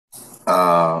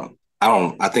Uh,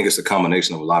 I think it's a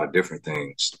combination of a lot of different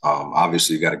things.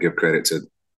 Obviously, you got to give credit to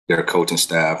their coaching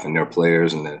staff and their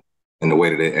players and the way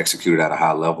that they executed at a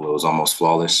high level. It was almost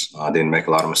flawless. Didn't make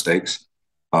a lot of mistakes.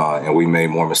 And we made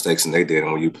more mistakes than they did.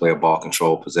 And when you play a ball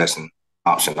control possession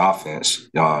option offense,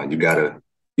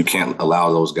 you can't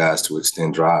allow those guys to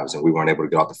extend drives. And we weren't able to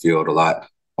get off the field a lot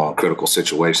on critical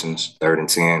situations, 3rd and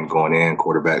 10, going in,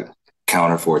 quarterback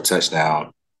counter for a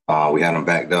touchdown. We had them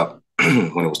backed up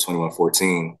when it was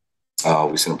 21-14.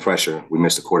 We sent him pressure. We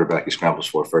missed the quarterback. He scrambles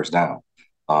for a first down.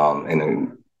 And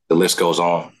then the list goes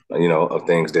on, of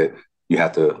things that you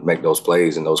have to make those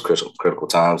plays in those critical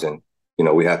times. And,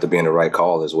 we have to be in the right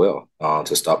call as well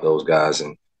to stop those guys.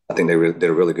 And I think they did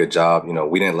a really good job.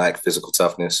 We didn't lack physical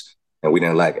toughness and we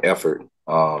didn't lack effort,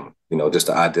 just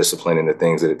the eye discipline and the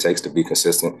things that it takes to be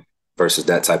consistent versus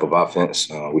that type of offense.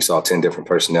 We saw 10 different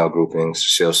personnel groupings,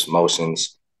 shifts,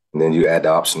 motions, and then you add the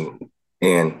option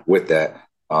in with that.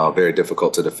 Very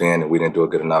difficult to defend, and we didn't do a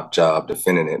good enough job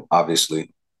defending it,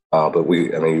 obviously. But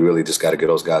you really just got to give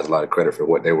those guys a lot of credit for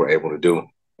what they were able to do.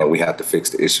 And we have to fix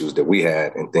the issues that we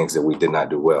had and things that we did not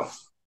do well.